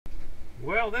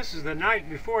Well, this is the night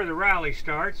before the rally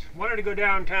starts. Wanted to go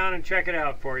downtown and check it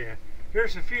out for you.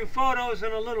 Here's a few photos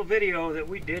and a little video that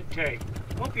we did take.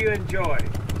 Hope you enjoy.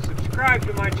 Subscribe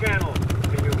to my channel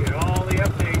and you'll get all the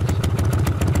updates.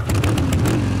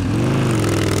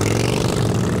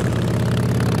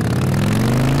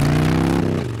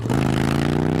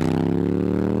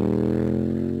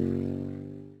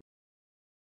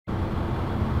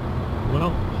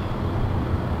 Well,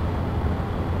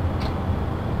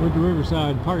 we're at the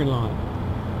Riverside parking lot,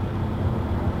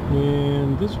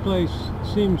 and this place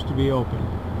seems to be open.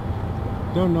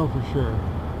 Don't know for sure.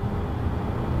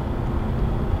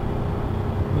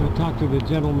 I talked to the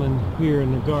gentleman here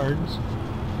in the guards,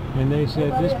 and they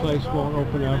said this place won't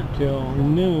open up till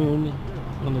noon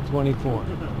on the 24th,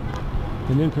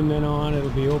 and then from then on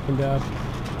it'll be opened up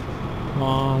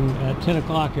at 10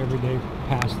 o'clock every day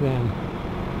past then.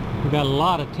 We've got a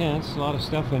lot of tents, a lot of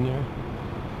stuff in there.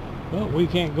 Well, we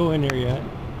can't go in there yet.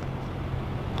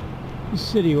 The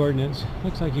city ordinance.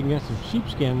 Looks like you can get some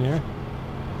sheepskin there.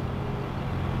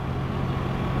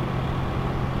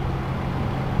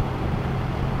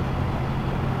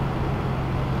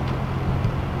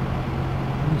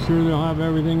 I'm sure they'll have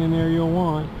everything in there you'll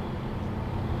want.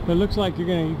 But it looks like you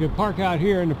could park out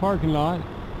here in the parking lot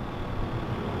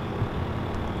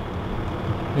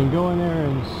and go in there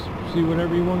and see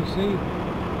whatever you want to see.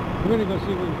 We're going to go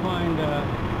see if we can find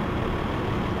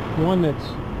one that's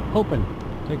open.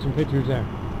 Take some pictures there.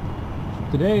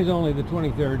 Today is only the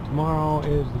 23rd. Tomorrow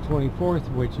is the 24th,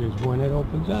 which is when it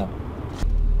opens up.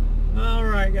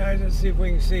 Alright guys, let's see if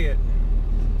we can see it.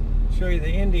 Show you the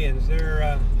Indians.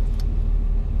 They're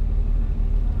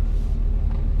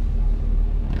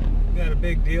got a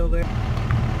big deal there.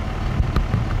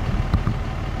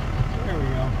 There we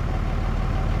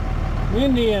go.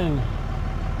 Indian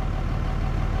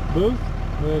booth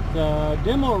with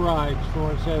demo rides, for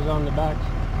what it says on the back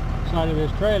side of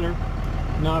this trailer.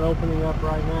 Not opening up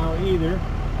right now either.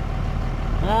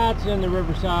 That's in the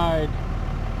Riverside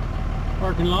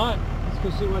parking lot. Let's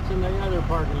go see what's in the other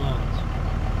parking lots.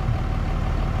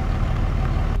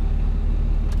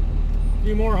 A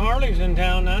few more Harleys in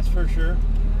town, that's for sure.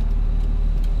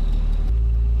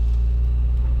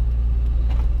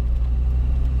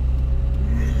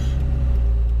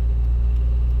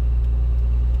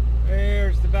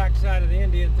 There's the back side of the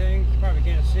Indian thing. You probably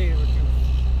can't see it, but you're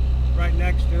right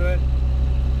next to it.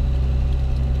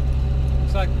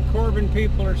 Looks like the Corbin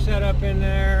people are set up in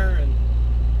there, and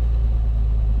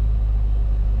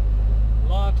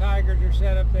Law Tigers are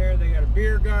set up there. They got a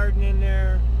beer garden in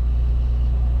there.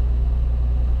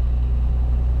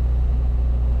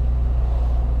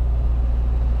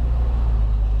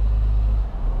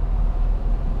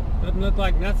 Doesn't look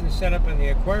like nothing's set up in the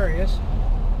Aquarius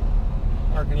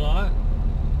parking lot.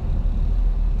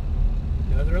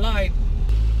 Another light.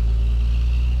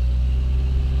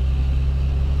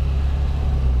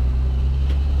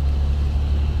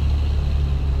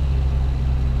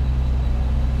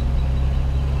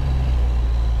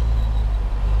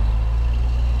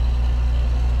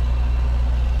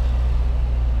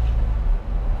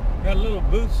 Got a little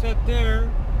booth set there.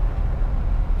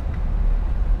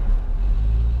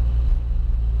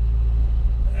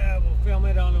 We'll film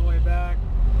it on the way back.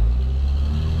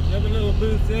 Another little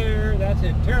booth there. That's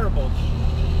at Terrible's.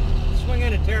 Swing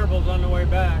in at Terrible's on the way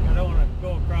back. I don't want to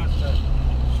go across the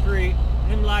street.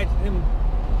 Them lights,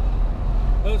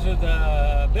 those are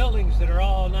the buildings that are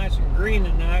all nice and green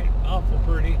tonight. Awful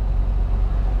pretty.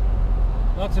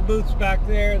 Lots of booths back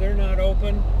there. They're not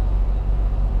open.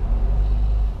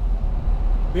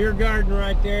 Beer garden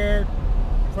right there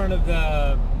in front of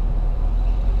the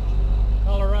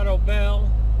Colorado Bell.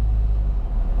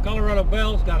 Colorado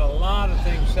Bell's got a lot of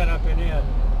things set up in it,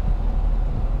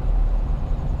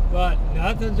 but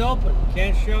nothing's open.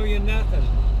 Can't show you nothing.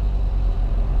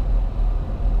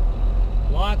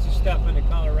 Lots of stuff in the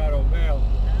Colorado Bell.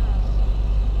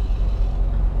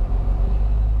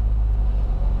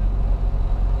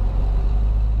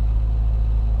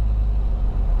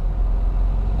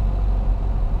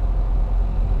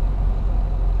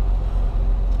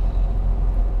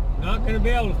 Not going to be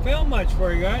able to film much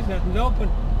for you guys. Nothing's open.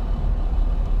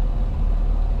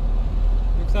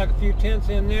 Looks like a few tents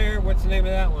in there. What's the name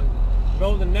of that one?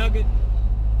 Golden Nugget.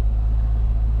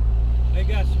 They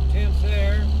got some tents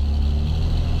there.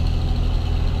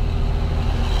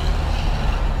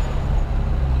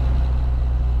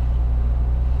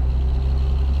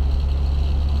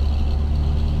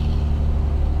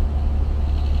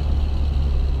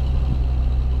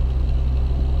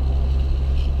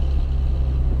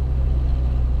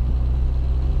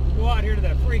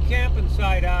 Free camping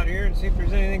site out here and see if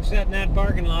there's anything set in that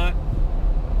parking lot.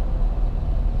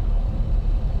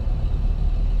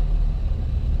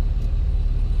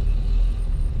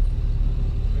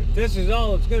 this is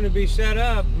all that's going to be set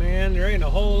up, man, there ain't a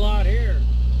whole lot here.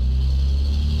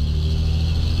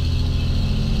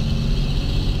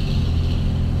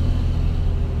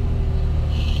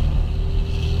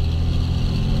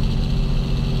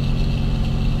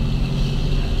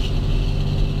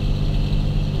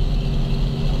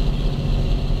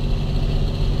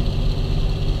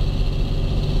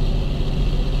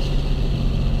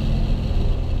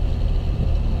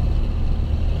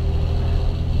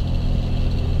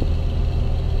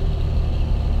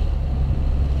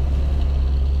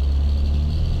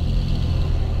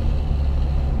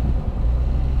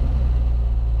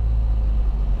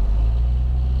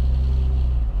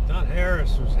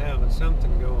 Was having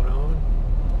something going on.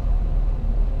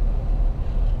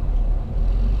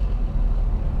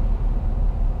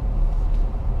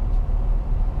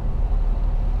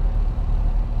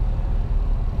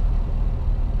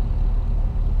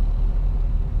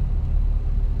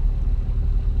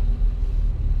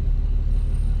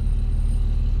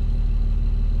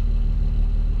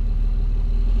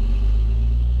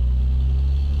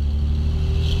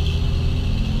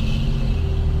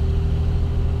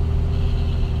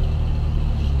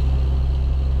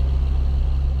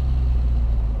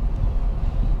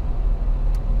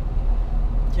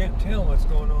 Can't tell what's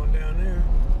going on down there.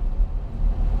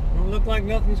 Don't look like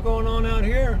nothing's going on out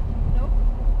here. Nope.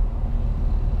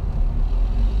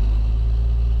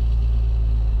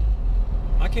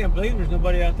 I can't believe there's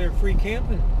nobody out there free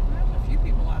camping. There's a few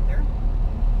people out there.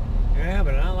 Yeah,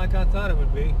 but not like I thought it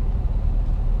would be.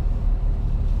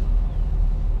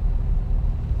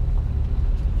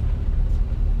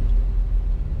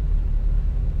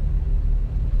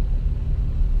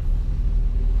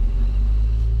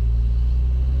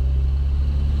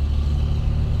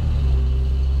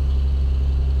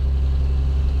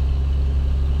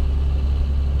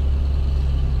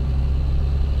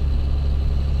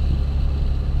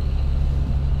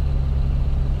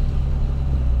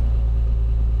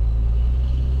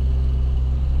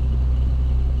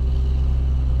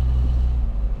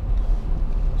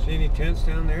 See any tents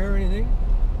down there or anything?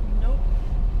 Nope.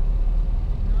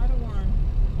 Not a one.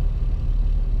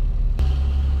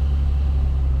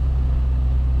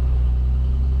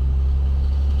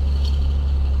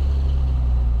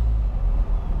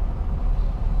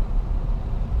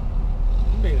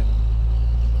 It'd be a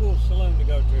cool saloon to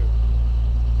go to.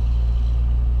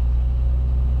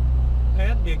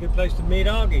 That'd be a good place to meet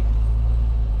Augie.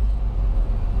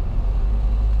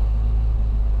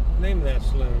 What's the name of that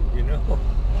saloon, you know?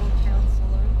 Old Town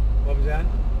Saloon. What was that?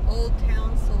 Old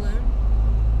Town Saloon.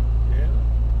 Yeah.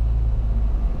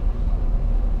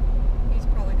 He's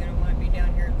probably going to want to be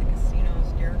down here at the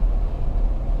casinos, dear.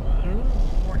 I don't know.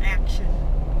 More action.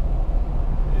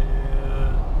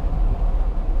 Yeah.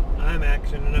 I'm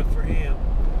action enough for him.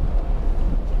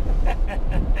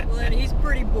 Well, then he's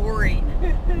pretty boring.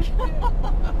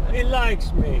 He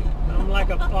likes me. I'm like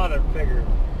a father figure.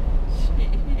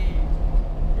 Jeez.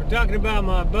 We're talking about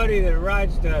my buddy that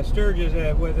rides the Sturgis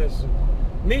with us,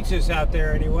 meets us out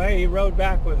there anyway. He rode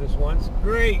back with us once.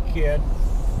 Great kid.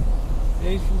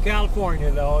 He's from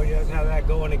California though. He doesn't have that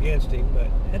going against him, but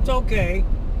it's okay.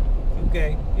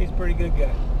 Okay, he's a pretty good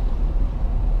guy.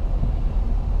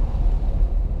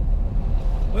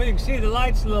 Well, you can see the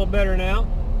lights a little better now.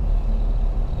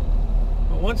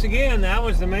 But once again, that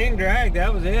was the main drag.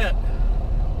 That was it.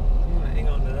 I'm gonna hang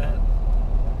on to that.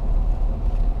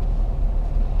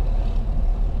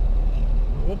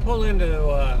 We'll pull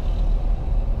into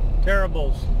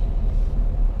Terrible's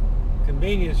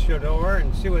convenience store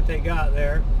and see what they got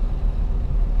there.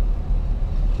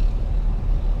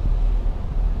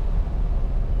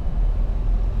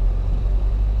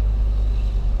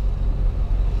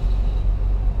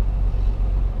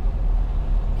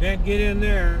 Can't get in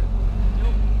there.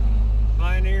 Nope.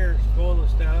 Pioneer's full of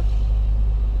stuff.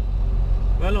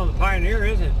 Well, no, the Pioneer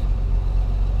isn't.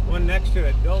 One next to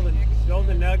it. Golden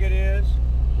Nugget is.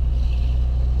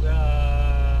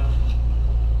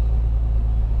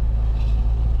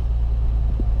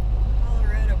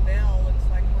 Colorado Bell looks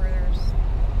like where there's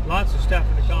Lots of stuff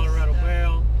in the Colorado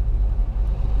Bell.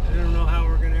 I don't know how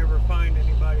we're going to ever find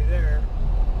anybody there.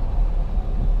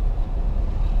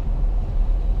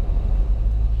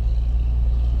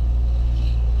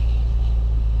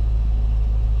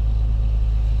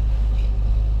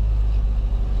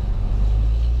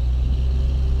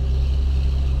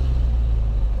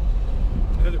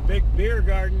 There's a big beer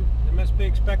garden. They must be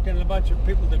expecting a bunch of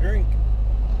people to drink.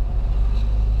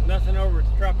 Nothing over at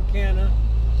the Tropicana.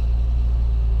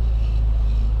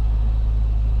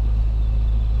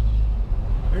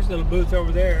 There's a little booth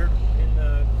over there in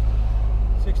the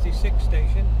 66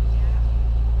 station.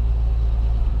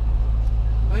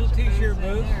 Little bunch of t-shirt booths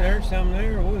in booths. there. There's some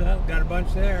there. Oh, that got a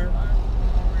bunch there.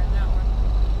 Over in that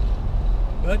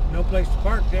one. But no place to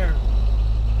park there.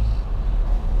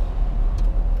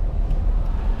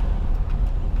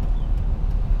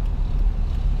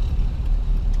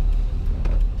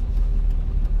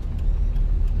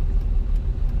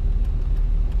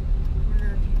 I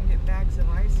wonder if you can get bags of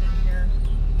ice in here.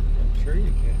 I'm sure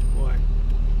you can. Why?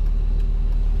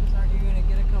 Because aren't you going to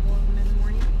get a couple of them in the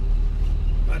morning?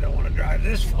 I don't want to drive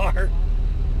this far.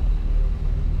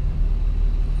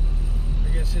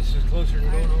 I guess this is closer to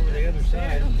going over the other I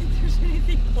side. don't think there's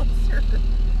anything closer.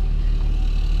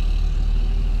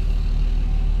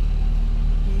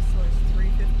 Diesel is $3.59.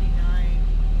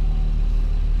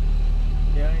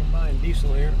 Yeah, I ain't buying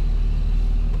diesel here.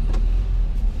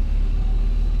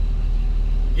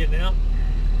 Getting out?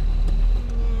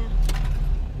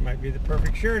 Yeah. Might be the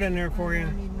perfect shirt in there for I you.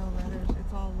 don't need no leathers.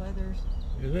 It's all leathers.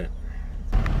 Is it?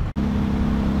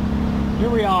 Here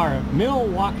we are,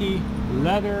 Milwaukee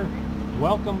Leather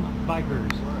Welcome Bikers.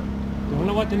 Don't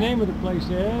know what the name of the place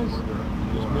is.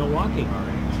 Just Milwaukee.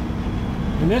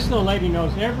 And this little lady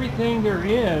knows everything there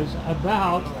is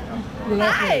about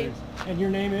leathers. And your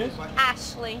name is?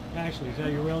 Ashley. Ashley, is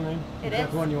that your real name? It That's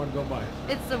is. the one you want to go by?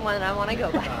 It's the one I want to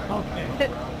go by. Okay.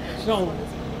 So,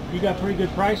 you got pretty good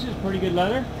prices, pretty good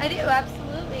leather? I do,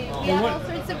 absolutely. We And have what- all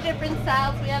sorts of different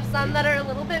styles. We have some that are a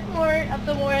little bit more of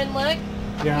the Warren look.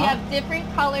 Yeah. We have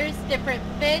different colors, different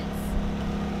fits.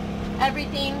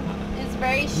 Everything is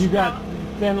very strong. You got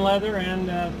thin leather and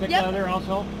thick Yep. leather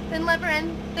also? Thin leather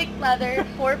and thick leather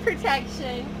for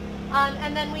protection.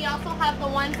 And then we also have the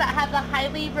ones that have the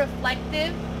highly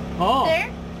reflective Oh.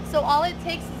 there. So all it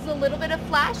takes is a little bit of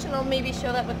flash, and I'll maybe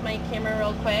show that with my camera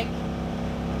real quick.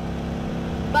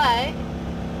 But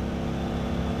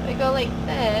if I go like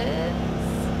this,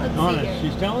 let's see Honest, here.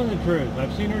 she's telling the truth.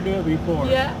 I've seen her do it before.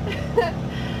 Yeah.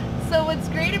 So what's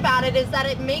great about it is that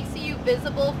it makes you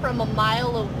visible from a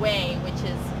mile away, which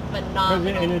is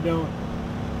phenomenal. And it don't.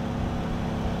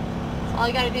 So all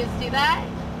you gotta do is do that.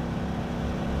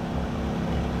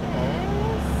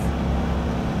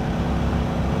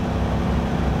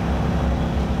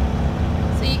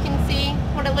 So you can see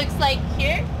what it looks like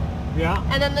here, Yeah.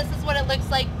 and then this is what it looks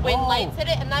like when Oh, lights hit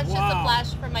it, and that's just a wow.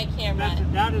 flash from my camera.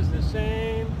 That is the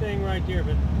same thing right there,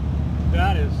 but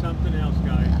that is something else,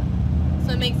 guys.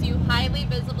 So it makes you highly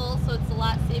visible, so it's a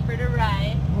lot safer to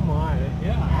ride. Oh my,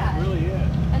 yeah, it really is.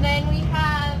 And then we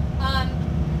have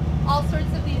all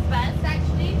sorts of these vests,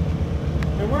 actually.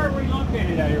 And where are we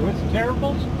located at here? With the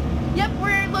Terribles? Yep,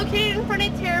 we're located in front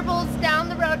of Terribles, down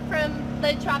the road from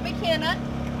the Tropicana.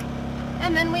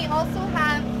 And then we also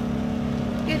have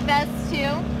good vests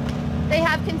too. They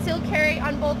have concealed carry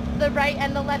on both the right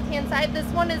and the left hand side. This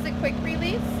one is a quick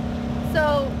release,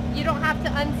 so you don't have to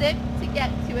unzip to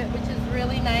get to it, which is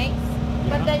really nice. Yeah.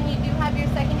 But then you do have your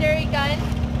secondary gun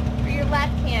for your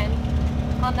left hand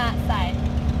on that side.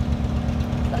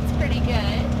 So that's pretty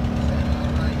good.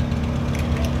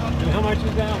 And how much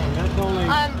is that one? That's only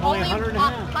 100 and a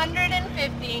half.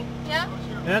 150. Yeah.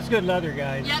 That's good leather,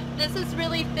 guys. Yep, this is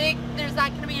really thick. There's not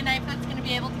going to be a knife that's going to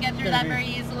be able to get through that very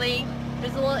easily.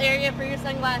 There's a little area for your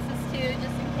sunglasses too,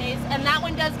 just in case. And that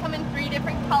one does come in 3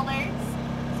 different colors.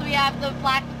 So we have the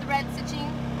black with the red stitching,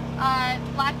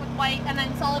 black with white, and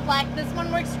then solid black. This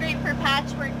one works great for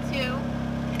patchwork too.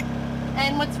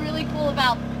 And what's really cool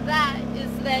about that is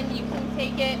then you can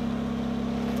take it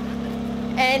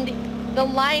and the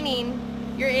lining,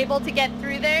 you're able to get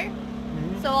through there.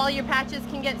 So all your patches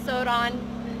can get sewed on.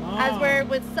 As where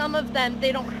with some of them,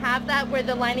 they don't have that where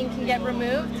the lining can get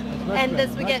removed, and this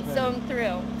would get sewn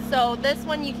through. So this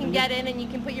one you can get in and you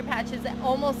can put your patches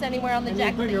almost anywhere on the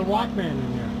jacket. And you put your Walkman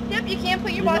in there. Yep, you can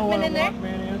put your You know what Walkman a in there.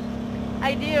 Walkman is?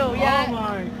 I do, yeah. Oh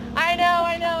my. I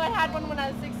know. I had one when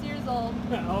I was 6 years old.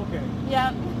 Okay.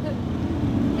 Yep.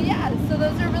 But yeah, so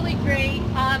those are really great.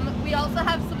 We also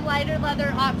have some lighter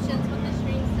leather options with the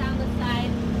strings down the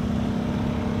side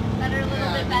that are a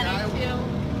little bit better too.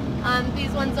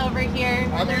 These ones over here,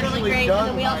 they're really great. And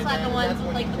then we also have the ones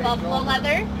with like the buffalo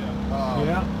leather.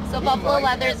 Yeah. So buffalo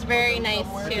leather is very nice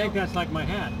I think too. that's like my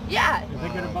hat. Yeah, Is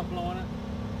it got a buffalo on it?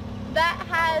 that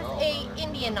has a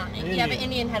Indian on it. You have an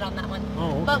Indian head on that one.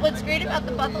 Oh, okay. But what's great about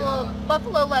the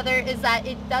buffalo leather is that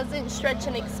it doesn't stretch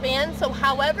and expand. So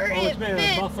however Oh, it it's made of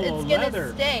fits, buffalo it's gonna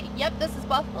leather. stay. Yep, this is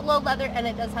buffalo leather, and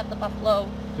it does have the buffalo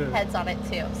heads on it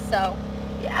too. So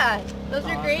yeah, those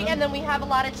are great. And then we have a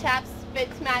lot of chaps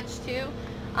fit to match too.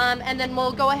 And then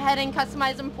we'll go ahead and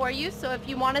customize them for you. So if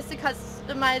you want us to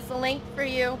customize the length for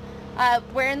you,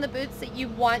 wearing the boots that you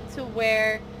want to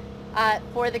wear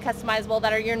for the customizable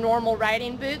that are your normal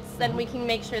riding boots, then we can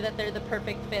make sure that they're the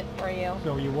perfect fit for you.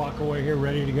 So you walk away here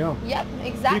ready to go. Yep,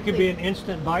 exactly. You could be an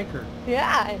instant biker.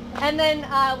 Yeah, and then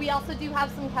we also do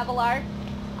have some Kevlar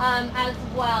as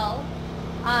well.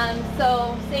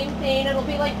 So same thing, it'll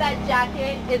be like that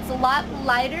jacket. It's a lot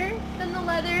lighter than the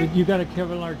leather. You got a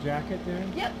Kevlar jacket there?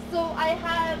 Yep, so I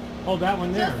have, Oh, that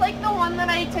one there. just like the one that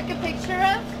I took a picture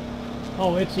of.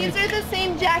 Oh, These are the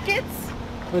same jackets.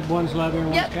 But one's leather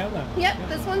and Yep. one's Kevlar. Yep,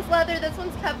 this one's leather, this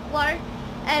one's Kevlar,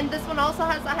 and this one also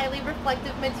has a highly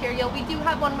reflective material. We do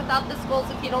have one without the skulls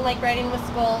if you don't like riding with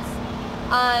skulls.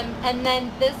 And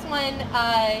then this one,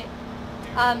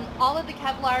 all of the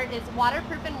Kevlar is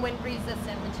waterproof and wind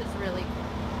resistant, which is really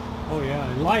cool. Oh yeah,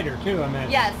 and lighter too, I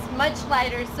imagine. Yes, much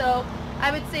lighter. So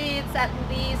I would say it's at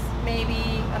least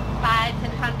maybe a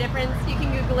 5-10 pound difference. You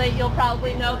can Google it, you'll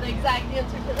probably know the exact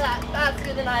answer to that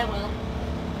faster than I will.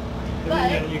 And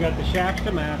then you got the shafts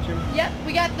to match them. Yep,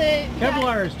 we got the...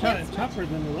 Kevlar is tougher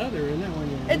than the leather, isn't it? When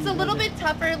you, It's a little bit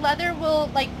tougher. Leather will,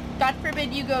 like, God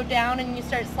forbid you go down and you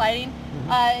start sliding.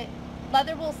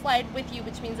 Leather will slide with you,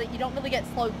 which means that you don't really get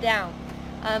slowed down.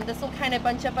 This will kind of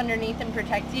bunch up underneath and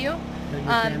protect you. Your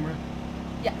camera?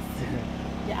 Yes. Okay.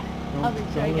 Yeah. Don't- I'll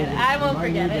make sure I don't get lose it. it. I won't Remind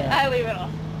forget me it. that. I leave it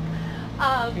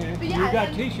off. Okay. But yeah, You got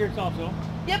and- t-shirts also.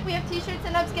 Yep, we have t-shirts,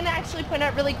 and I was going to actually point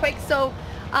out really quick. So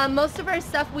most of our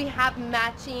stuff we have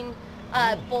matching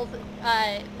both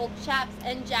chaps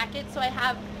and jackets. So I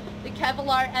have the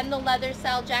Kevlar and the leather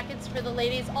style jackets for the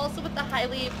ladies, also with the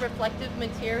highly reflective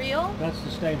material. That's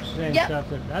the same Yep. stuff.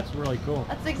 That's really cool.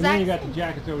 That's And then you got exactly. the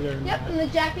jackets over there. Yep, and the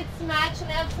jackets match, and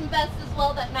I have some vests as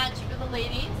well that match for the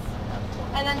ladies.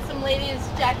 And then some ladies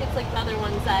jackets like the other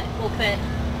ones that will fit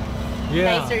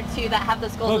nicer too, that have the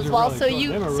skulls Those as are well. really So cool. you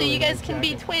Them are so really you guys nice can be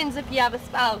jackets. twins if you have a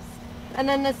spouse. And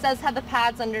then this does have the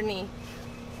pads underneath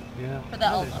Yeah. for the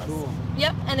that elbows. is cool.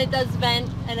 Yep, and it does vent,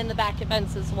 and in the back it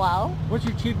vents as well. What's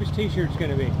your cheapest t-shirts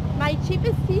going to be? My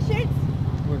cheapest t-shirts,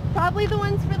 probably the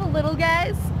ones for the little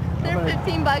guys. They're How about-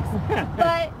 15 bucks.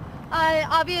 But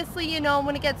obviously, you know,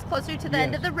 when it gets closer to the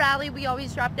end of the rally, we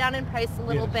always drop down in price a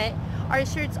little bit. Our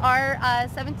shirts are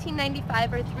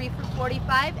 $17.95 or 3 for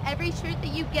 $45. Every shirt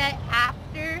that you get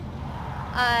after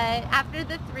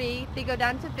the 3, they go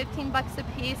down to 15 bucks a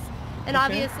piece. And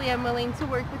obviously, I'm willing to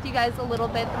work with you guys a little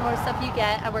bit. The more stuff you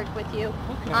get, I work with you.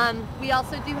 Okay. We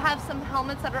also do have some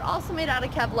helmets that are also made out of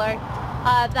Kevlar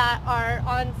that are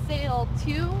on sale,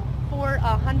 2 for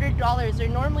 $100. They're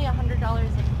normally $100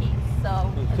 a piece.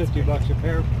 So It's 50 bucks a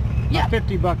pair. Yep.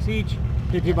 50 bucks each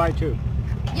if you buy 2.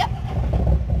 Yep,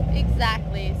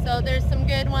 exactly. So there's some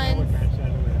good That ones. would match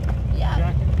that with the Yeah.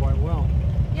 jacket quite well.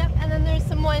 Yep, and then there's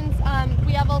some ones,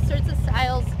 we have all sorts of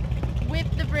styles with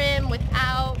the brim,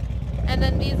 without, and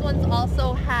then these ones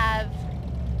also have,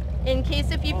 in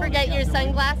case if you Oh, forget they got your the wing.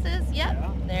 sunglasses, yep, Yeah.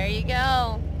 there you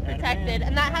go, protected. man.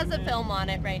 And that has a film on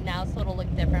it right now, so it'll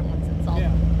look different once it's all,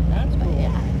 Yeah, that's but cool.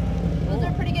 yeah. Those Cool.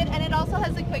 are pretty good, and it also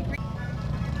has a quick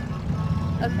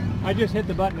okay. I just hit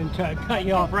the button and cut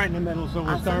you off right in the middle, so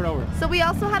we'll start over. So we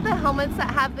also have the helmets that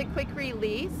have the quick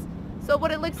release. So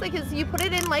what it looks like is you put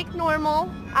it in like normal.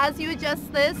 As you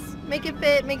adjust this, make it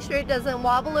fit, make sure it doesn't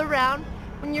wobble around.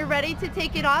 When you're ready to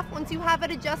take it off, once you have it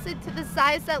adjusted to the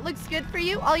size that looks good for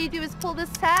you, all you do is pull this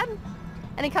tab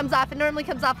and it comes off. It normally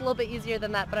comes off a little bit easier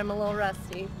than that, but I'm a little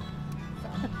rusty.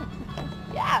 So,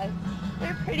 yeah,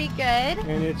 they're pretty good.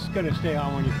 And it's going to stay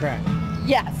on when you crash.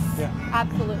 Yes, Yeah.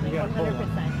 absolutely, You got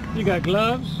 100%. You got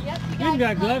gloves? Yep, You've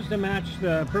got gloves to match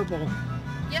the purple.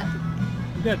 Yep.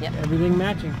 You got Yep. everything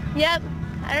matching. Yep.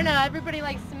 I don't know, everybody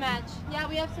likes to match. Yeah,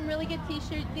 we have some really good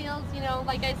t-shirt deals, you know,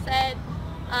 like I said,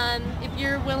 if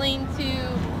you're willing to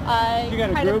You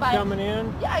got a kind of group buy- coming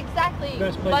in. Yeah, exactly.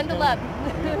 Best place Bundle to- up.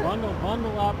 Yeah,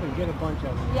 bundle up and get a bunch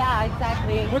of them. Yeah,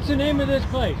 exactly. What's the name of this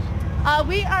place?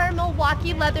 We are a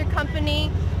Milwaukee leather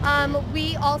company.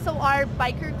 We also are a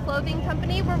biker clothing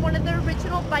company. We're one of the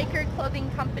original biker clothing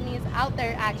companies out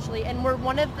there, actually, and we're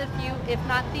one of the few, if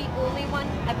not the only one,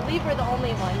 I believe we're the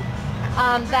only one,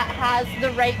 that has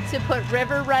the right to put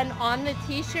River Run on the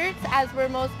t-shirts, as where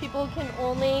most people can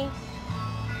only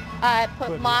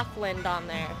put Laughlin on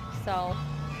there. So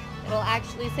it'll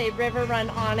actually say River Run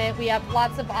on it. We have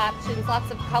lots of options, lots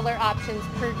of color options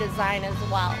per design as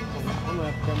well. I'm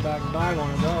gonna have to come back and buy one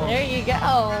of those. There you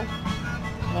go.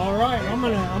 All right, I'm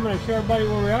gonna show everybody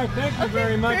where we are. Thank you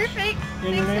very much. Perfect.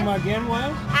 And your Thanks, name again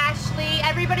was? Ashley.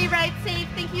 Everybody ride safe.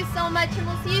 Thank you so much, and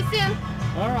we'll see you soon.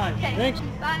 All right, Okay. thanks.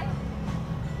 Bye.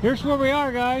 Here's where we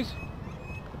are, guys.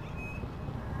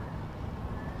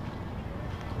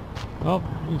 Oh,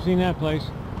 you've seen that place.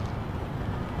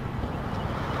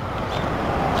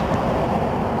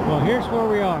 Well, here's where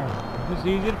we are. It's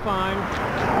easy to find.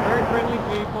 Very friendly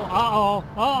people. Uh-oh.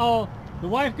 Uh-oh. The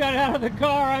wife got out of the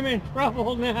car. I'm in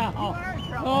trouble now. You are in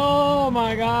trouble. Oh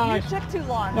my gosh. You took too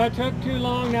long. That took too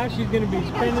long. Now she's going to be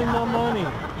spending my money.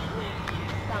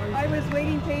 I was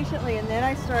waiting patiently, and then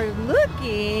I started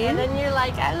looking. And then you're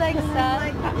like, I like stuff.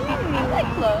 I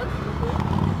like clothes.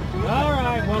 All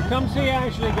right. Well, come see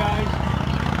Ashley, guys.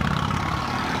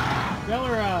 Tell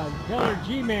her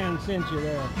G-Man sent you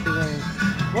there.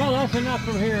 Well, that's enough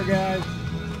from here, guys.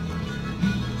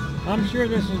 I'm sure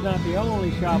this is not the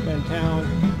only shop in town,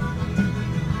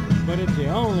 but it's the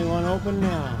only one open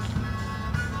now.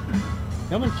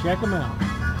 Come and check them out.